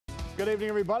Good evening,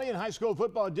 everybody. In high school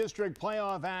football district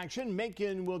playoff action,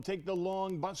 Macon will take the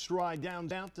long bus ride down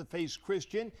south to face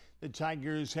Christian. The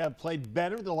Tigers have played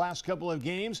better the last couple of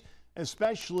games,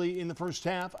 especially in the first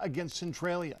half against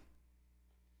Centralia.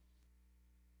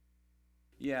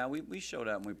 Yeah, we showed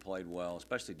up and we played well,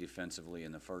 especially defensively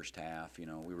in the first half. You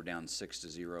know, we were down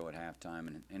 6-0 at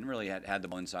halftime and really had the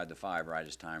ball inside the 5 right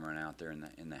as time ran out there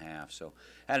in the half. So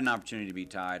had an opportunity to be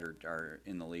tied or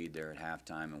in the lead there at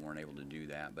halftime and weren't able to do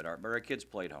that. But our kids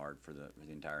played hard for the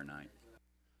entire night.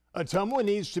 Ottumwa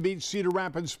needs to beat Cedar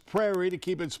Rapids Prairie to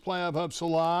keep its playoff hopes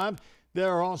alive.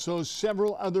 There are also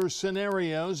several other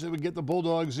scenarios that would get the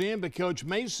Bulldogs in, but Coach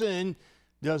Mason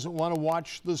doesn't want to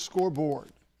watch the scoreboard.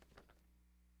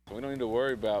 We don't need to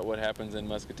worry about what happens in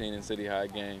Muscatine and City High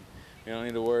game. We don't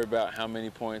need to worry about how many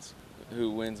points,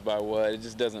 who wins by what. It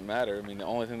just doesn't matter. I mean, the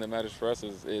only thing that matters for us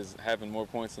is having more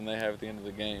points than they have at the end of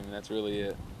the game, and that's really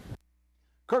it.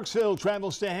 Kirksville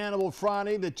travels to Hannibal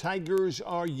Friday. The Tigers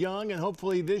are young, and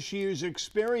hopefully this year's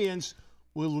experience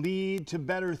will lead to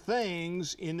better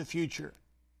things in the future.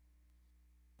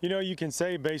 You know, you can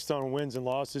say based on wins and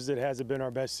losses it hasn't been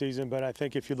our best season, but I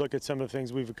think if you look at some of the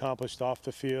things we've accomplished off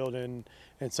the field and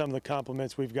some of the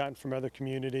compliments we've gotten from other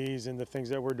communities and the things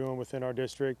that we're doing within our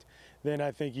district, then I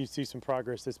think you see some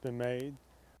progress that's been made.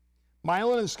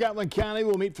 Milan and Scotland County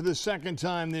will meet for the second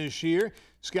time this year.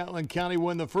 Scotland County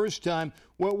won the first time.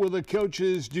 What will the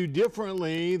coaches do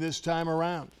differently this time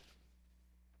around?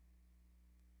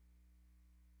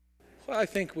 Well, I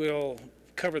think we'll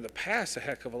cover the pass a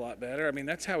heck of a lot better. I mean,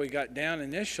 that's how we got down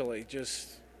initially,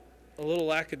 just a little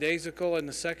lackadaisical in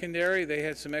the secondary. They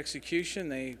had some execution,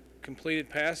 they completed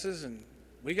passes, and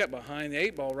we got behind the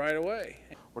 8 ball right away.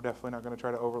 We're definitely not going to try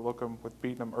to overlook them with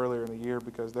beating them earlier in the year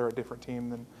because they're a different team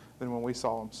than when we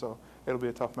saw them, so it'll be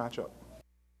a tough matchup.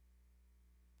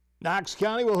 Knox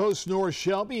County will host North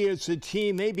Shelby. It's a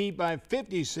team they beat by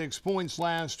 56 points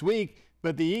last week,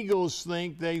 but the Eagles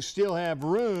think they still have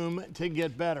room to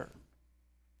get better.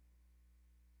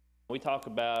 We talk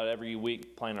about every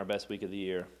week playing our best week of the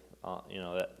year, you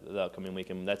know, the upcoming week,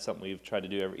 and that's something we've tried to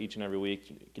do each and every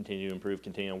week, continue to improve,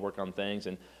 continue to work on things,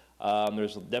 and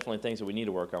there's definitely things that we need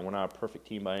to work on. We're not a perfect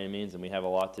team by any means, and we have a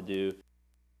lot to do.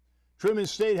 Truman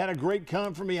State had a great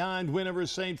come from behind win over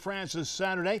St. Francis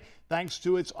Saturday, thanks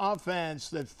to its offense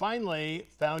that finally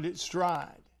found its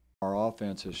stride. Our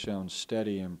offense has shown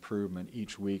steady improvement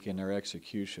each week in their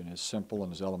execution. As simple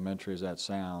and as elementary as that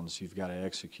sounds, you've got to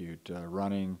execute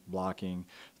running, blocking,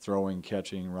 throwing,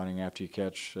 catching, running after you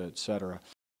catch, etc.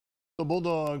 The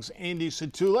Bulldogs' Andy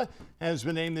Satula has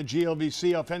been named the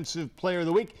GLVC Offensive Player of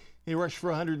the Week. He rushed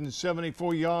for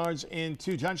 174 yards and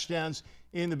 2 touchdowns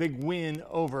in the big win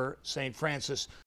over St. Francis.